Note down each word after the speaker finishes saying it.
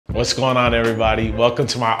What's going on, everybody? Welcome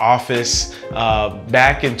to my office.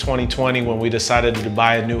 Back in 2020, when we decided to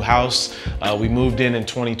buy a new house, we moved in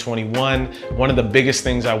 2021. One of the biggest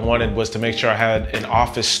things I wanted was to make sure I had an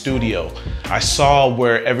office studio. I saw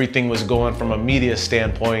where everything was going from a media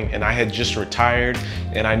standpoint, and I had just retired,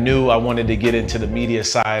 and I knew I wanted to get into the media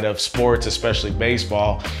side of sports, especially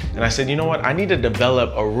baseball. And I said, you know what? I need to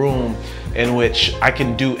develop a room in which I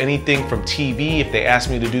can do anything from TV if they ask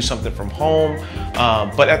me to do something from home.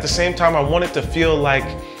 But at the same time, I wanted to feel like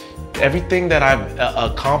everything that I've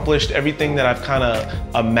accomplished, everything that I've kind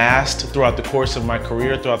of amassed throughout the course of my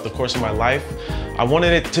career, throughout the course of my life, I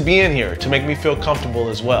wanted it to be in here to make me feel comfortable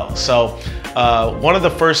as well. So one of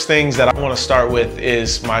the first things that I want to start with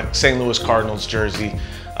is my St. Louis Cardinals jersey.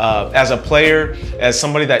 As a player, as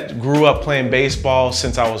somebody that grew up playing baseball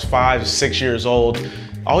since I was 5, 6 years old,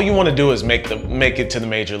 all you want to do is make it to the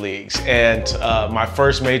major leagues. And my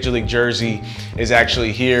first major league jersey is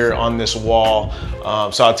actually here on this wall.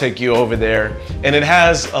 So I'll take you over there. And it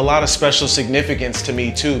has a lot of special significance to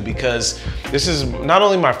me too, because this is not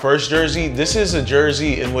only my first jersey, this is a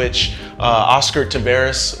jersey in which Oscar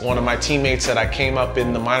Taveras, one of my teammates that I came up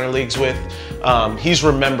in the minor leagues with, he's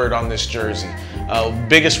remembered on this jersey.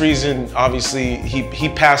 Biggest reason, obviously, he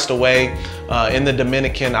passed away in the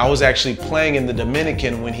Dominican. I was actually playing in the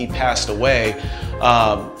Dominican when he passed away,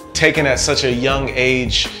 taken at such a young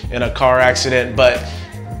age in a car accident. But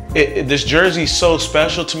this jersey is so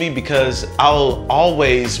special to me because I'll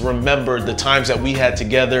always remember the times that we had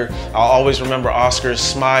together. I'll always remember Oscar's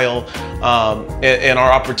smile and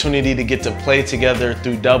our opportunity to get to play together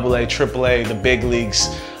through AA, AAA, the big leagues.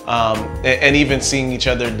 And even seeing each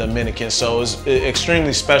other in Dominican. So it was an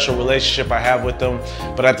extremely special relationship I have with them.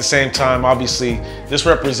 But at the same time, obviously, this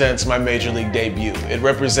represents my major league debut. It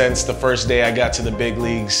represents the first day I got to the big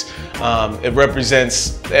leagues. It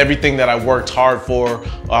represents everything that I worked hard for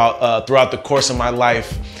throughout the course of my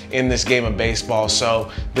life in this game of baseball.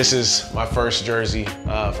 So this is my first jersey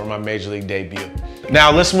for my major league debut.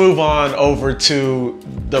 Now let's move on over to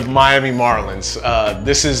the Miami Marlins.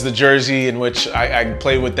 This is the jersey in which I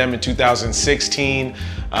played with them in 2016.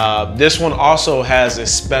 This one also has a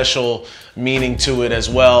special meaning to it as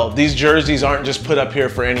well. These jerseys aren't just put up here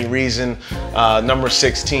for any reason. Number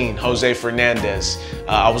 16, Jose Fernandez.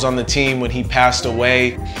 I was on the team when he passed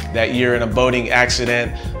away that year in a boating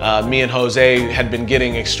accident. Me and Jose had been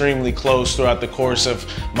getting extremely close throughout the course of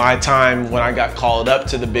my time when I got called up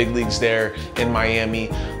to the big leagues there in Miami.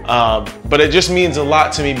 But it just means a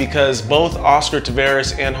lot to me because both Oscar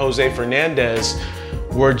Taveras and Jose Fernandez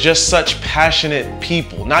were just such passionate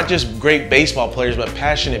people, not just great baseball players, but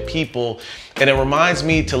passionate people. And it reminds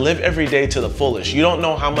me to live every day to the fullest. You don't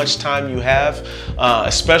know how much time you have,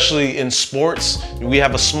 especially in sports. We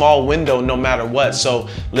have a small window no matter what. So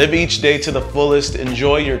live each day to the fullest,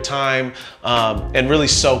 enjoy your time, and really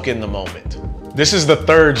soak in the moment. This is the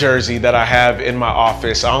third jersey that I have in my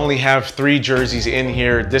office. I only have 3 jerseys in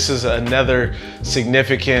here. This is another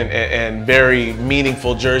significant and very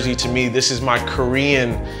meaningful jersey to me. This is my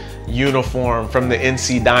Korean uniform from the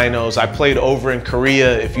NC Dinos. I played over in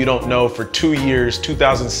Korea, if you don't know, for 2 years,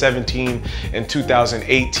 2017 and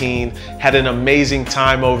 2018. Had an amazing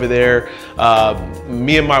time over there.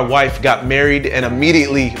 Me and my wife got married and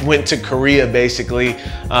immediately went to Korea basically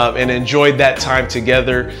and enjoyed that time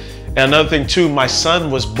together. And another thing too, my son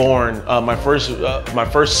was born, my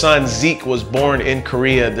first son, Zeke, was born in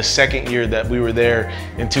Korea the second year that we were there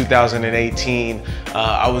in 2018.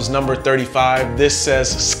 I was number 35. This says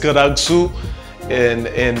Scruggs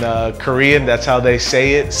in Korean. That's how they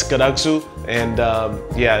say it, Scruggs. And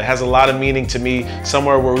yeah, it has a lot of meaning to me.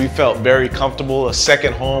 Somewhere where we felt very comfortable. A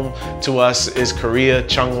second home to us is Korea,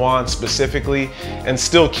 Chungwon specifically, and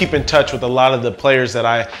still keep in touch with a lot of the players that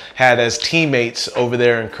I had as teammates over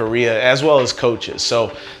there in Korea, as well as coaches.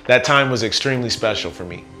 So that time was extremely special for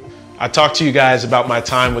me. I talked to you guys about my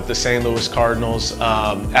time with the St. Louis Cardinals.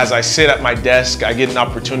 As I sit at my desk, I get an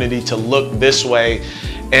opportunity to look this way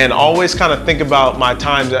and always kind of think about my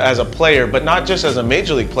time as a player, but not just as a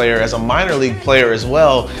major league player, as a minor league player as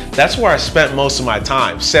well. That's where I spent most of my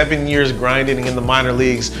time. 7 years grinding in the minor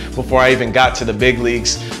leagues before I even got to the big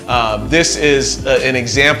leagues. This is an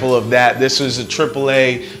example of that. This is a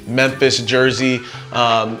AAA Memphis jersey.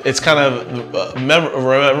 It's kind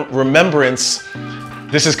of remembrance.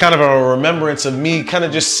 This is kind of a remembrance of me kind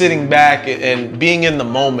of just sitting back and being in the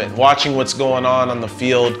moment, watching what's going on the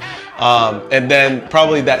field. And then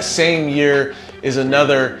probably that same year is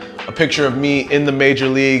a picture of me in the major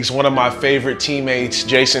leagues. One of my favorite teammates,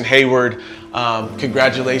 Jason Hayward.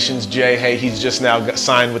 Congratulations, Jay. Hey, he's just now got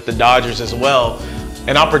signed with the Dodgers as well.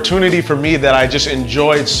 an opportunity for me that I just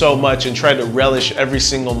enjoyed so much and tried to relish every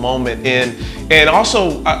single moment in. And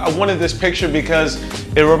also, I wanted this picture because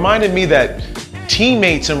it reminded me that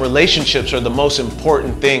teammates and relationships are the most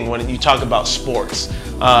important thing when you talk about sports.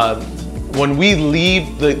 When we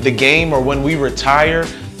leave the game or when we retire,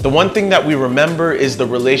 the one thing that we remember is the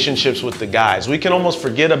relationships with the guys. We can almost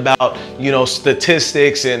forget about,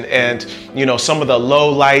 statistics and some of the low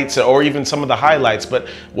lights or even some of the highlights, but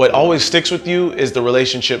what always sticks with you is the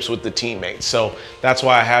relationships with the teammates. So that's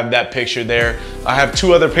why I have that picture there. I have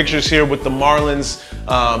two other pictures here with the Marlins.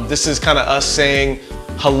 This is kind of us saying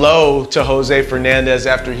hello to Jose Fernandez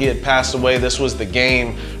after he had passed away. This was the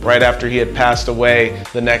game right after he had passed away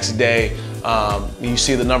the next day. You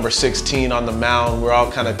see the number 16 on the mound. We're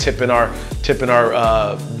all kind of tipping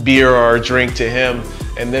our beer or our drink to him.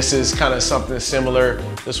 And this is kind of something similar.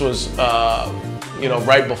 This was,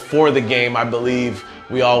 right before the game, I believe.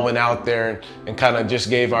 We all went out there and kind of just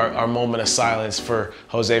gave our moment of silence for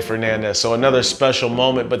Jose Fernandez. So another special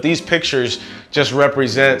moment, but these pictures just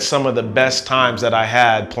represent some of the best times that I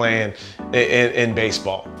had playing in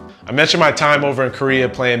baseball. I mentioned my time over in Korea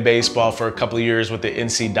playing baseball for a couple of years with the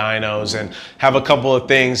NC Dinos, and have a couple of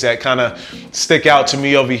things that kind of stick out to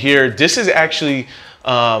me over here. This is actually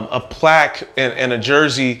a plaque and a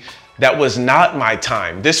jersey that was not my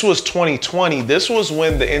time. This was 2020. This was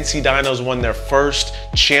when the NC Dinos won their first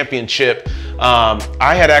championship.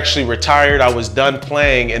 I had actually retired. I was done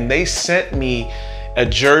playing, and they sent me a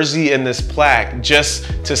jersey and this plaque just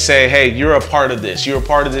to say, hey, you're a part of this. You're a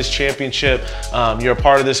part of this championship. You're a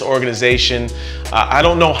part of this organization. I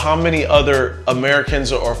don't know how many other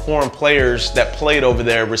Americans or foreign players that played over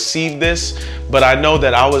there received this, but I know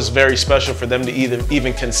that I was very special for them to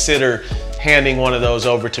even consider handing one of those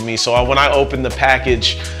over to me. So when I opened the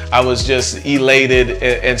package, I was just elated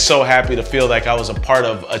and so happy to feel like I was a part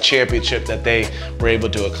of a championship that they were able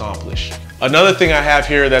to accomplish. Another thing I have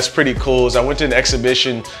here that's pretty cool is I went to an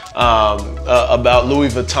exhibition about Louis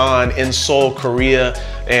Vuitton in Seoul, Korea,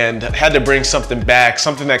 and had to bring something back,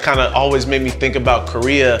 something that kind of always made me think about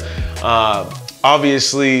Korea.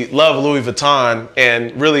 Obviously love Louis Vuitton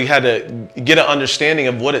and really had to get an understanding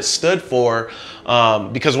of what it stood for,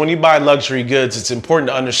 because when you buy luxury goods, it's important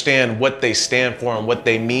to understand what they stand for and what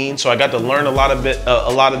they mean. So I got to learn a lot of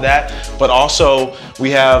that. But also we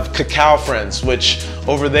have Cacao Friends, which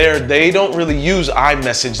over there they don't really use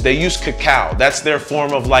iMessage, they use Cacao. That's their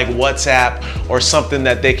form of like WhatsApp or something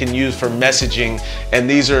that they can use for messaging. And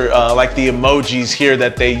these are like the emojis here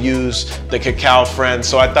that they use, the Cacao Friends.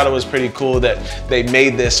 So I thought it was pretty cool that they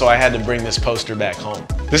made this, so I had to bring this poster back home.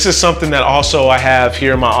 This is something that also I have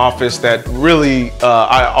here in my office that really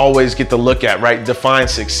I always get to look at, right? Define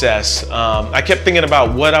success. I kept thinking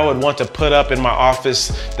about what I would want to put up in my office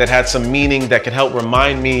that had some meaning, that could help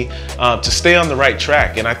remind me to stay on the right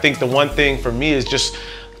track. And I think the one thing for me is just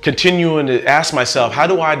continuing to ask myself, how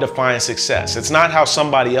do I define success? It's not how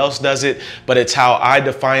somebody else does it, but it's how I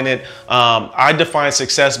define it. I define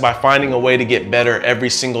success by finding a way to get better every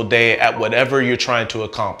single day at whatever you're trying to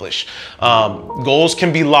accomplish. Goals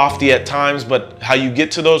can be lofty at times, but how you get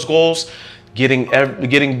to those goals,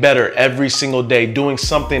 getting better every single day, doing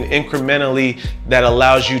something incrementally that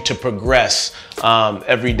allows you to progress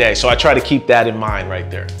every day. So I try to keep that in mind right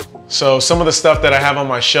there. So some of the stuff that I have on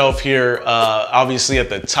my shelf here, obviously at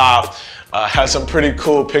the top, has some pretty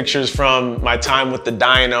cool pictures from my time with the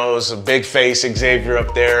Dinos, a big face Xavier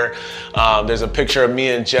up there. There's a picture of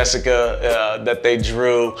me and Jessica that they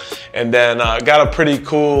drew. And then got a pretty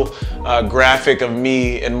cool graphic of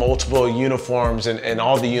me in multiple uniforms and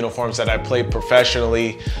all the uniforms that I played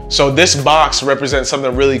professionally. So this box represents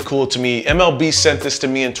something really cool to me. MLB sent this to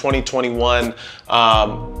me in 2021.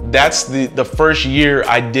 That's the first year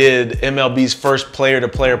I did MLB's first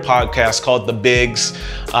player-to-player podcast called The Bigs.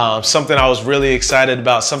 Something I was really excited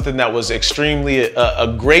about, something that was extremely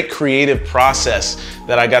a great creative process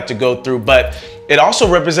that I got to go through. But it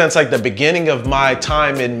also represents like the beginning of my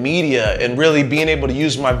time in media and really being able to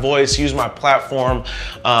use my voice, use my platform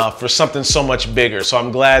for something so much bigger. So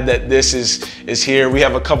I'm glad that this is here. We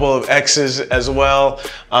have a couple of X's as well.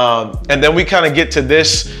 And then we kind of get to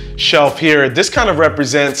this shelf here. This kind of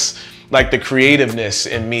represents like the creativeness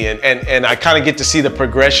in me, and I kind of get to see the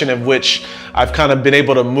progression of which I've kind of been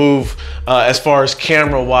able to move as far as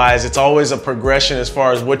camera wise. It's always a progression as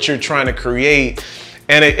far as what you're trying to create.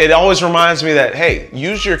 And it always reminds me that, hey,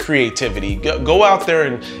 use your creativity. Go out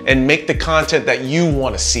there and make the content that you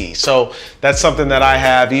want to see. So that's something that I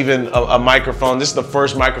have, even a microphone. This is the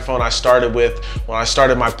first microphone I started with when I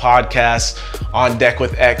started my podcast On Deck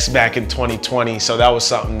with X back in 2020. So that was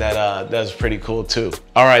something that was pretty cool too.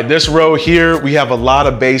 All right, this row here, we have a lot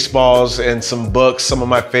of baseballs and some books, some of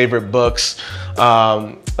my favorite books.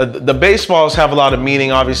 The baseballs have a lot of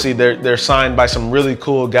meaning. Obviously, they're signed by some really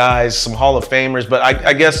cool guys, some Hall of Famers, but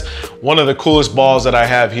I guess one of the coolest balls that I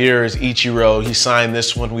have here is Ichiro. He signed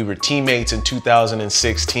this one. We were teammates in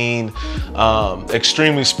 2016.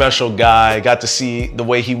 Extremely special guy. Got to see the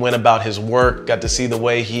way he went about his work, got to see the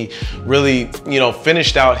way he really,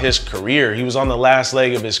 finished out his career. He was on the last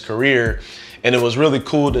leg of his career. And it was really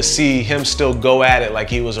cool to see him still go at it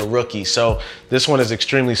like he was a rookie. So this one is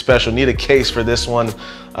extremely special. Need a case for this one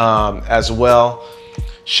as well.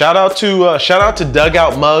 Shout out to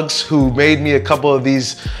Dugout Mugs, who made me a couple of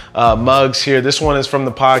these mugs here. This one is from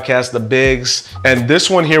the podcast, The Bigs. And this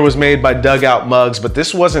one here was made by Dugout Mugs, but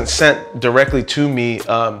this wasn't sent directly to me.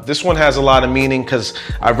 This one has a lot of meaning because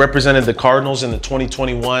I represented the Cardinals in the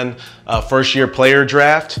 2021 first year player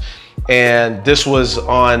draft. And this was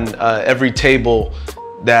on every table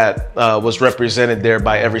that was represented there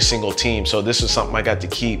by every single team. So this is something I got to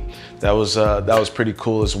keep. That was pretty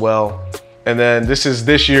cool as well. And then this is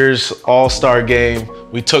this year's All-Star game.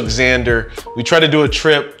 We took Xander. We tried to do a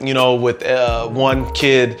trip, with one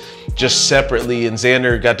kid just separately, and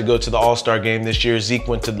Xander got to go to the All-Star game this year. Zeke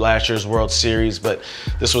went to last year's World Series, but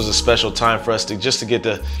this was a special time for us to get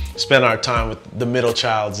to spend our time with the middle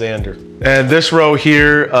child, Xander. And this row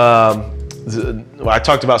here, I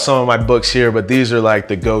talked about some of my books here, but these are like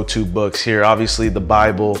the go-to books here. Obviously the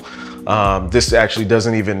Bible. This actually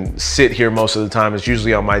doesn't even sit here most of the time. It's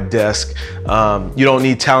usually on my desk. You don't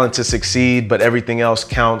need talent to succeed, but everything else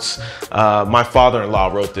counts. My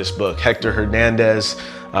father-in-law wrote this book, Hector Hernandez.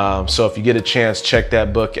 So if you get a chance, check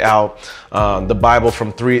that book out. The Bible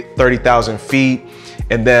from 30,000 Feet.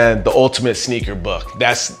 And then the Ultimate Sneaker Book.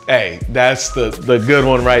 That's the good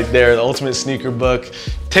one right there. The Ultimate Sneaker Book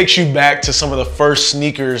takes you back to some of the first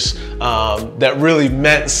sneakers that really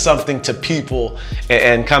meant something to people,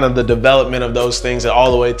 and kind of the development of those things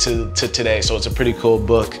all the way to today. So it's a pretty cool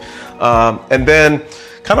book. And then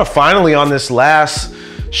kind of finally on this last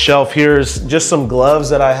shelf here is just some gloves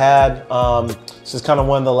that I had. This is kind of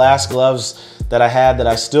one of the last gloves that I had that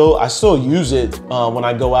I still use it when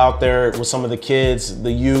I go out there with some of the kids,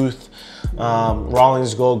 the youth.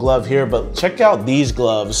 Rawlings Gold glove here, but check out these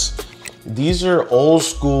gloves. These are old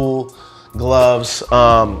school gloves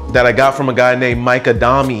that I got from a guy named Mike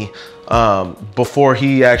Adami before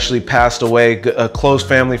he actually passed away. A close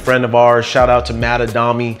family friend of ours. Shout out to Matt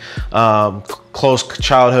Adami, close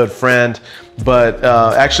childhood friend, but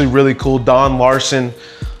actually really cool Don Larson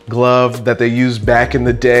glove that they used back in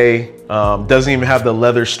the day. Doesn't even have the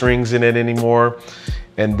leather strings in it anymore.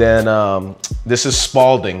 And then this is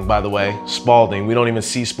Spalding, by the way, Spalding. We don't even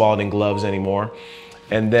see Spalding gloves anymore.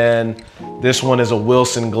 And then this one is a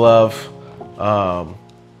Wilson glove.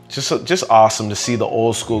 Just awesome to see the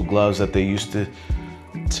old school gloves that they used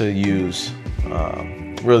to use.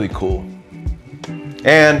 Really cool.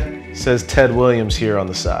 And it says Ted Williams here on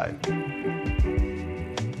the side.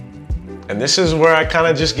 And this is where I kind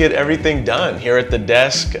of just get everything done here at the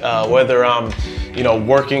desk, whether I'm,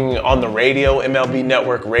 working on the radio, MLB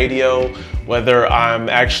Network Radio, whether I'm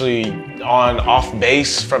actually on off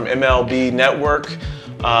base from MLB Network.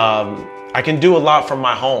 I can do a lot from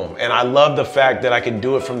my home, and I love the fact that I can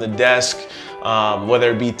do it from the desk,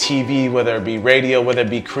 whether it be TV, whether it be radio, whether it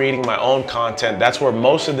be creating my own content. That's where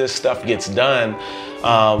most of this stuff gets done.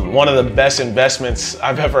 One of the best investments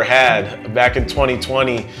I've ever had back in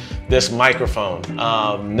 2020, this microphone.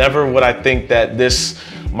 Never would I think that this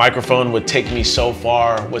microphone would take me so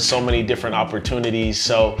far with so many different opportunities.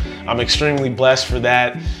 So I'm extremely blessed for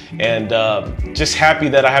that, and just happy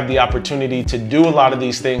that I have the opportunity to do a lot of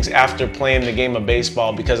these things after playing the game of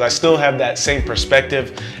baseball, because I still have that same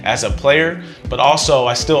perspective as a player, but also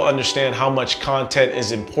I still understand how much content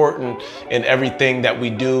is important in everything that we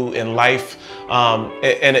do in life.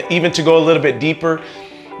 And even to go a little bit deeper,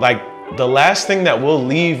 like, the last thing that we'll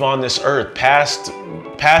leave on this earth past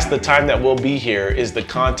the time that we'll be here is the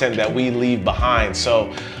content that we leave behind.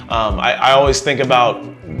 So I always think about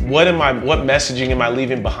what messaging am I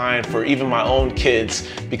leaving behind for even my own kids,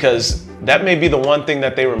 because that may be the one thing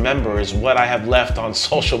that they remember is what I have left on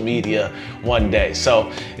social media one day.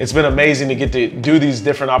 So it's been amazing to get to do these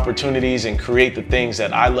different opportunities and create the things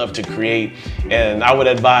that I love to create. And I would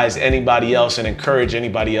advise anybody else and encourage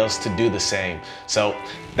anybody else to do the same. So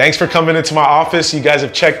thanks for coming into my office. You guys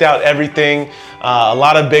have checked out everything. A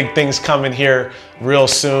lot of big things coming here real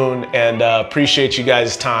soon, and appreciate you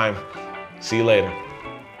guys' time. See you later.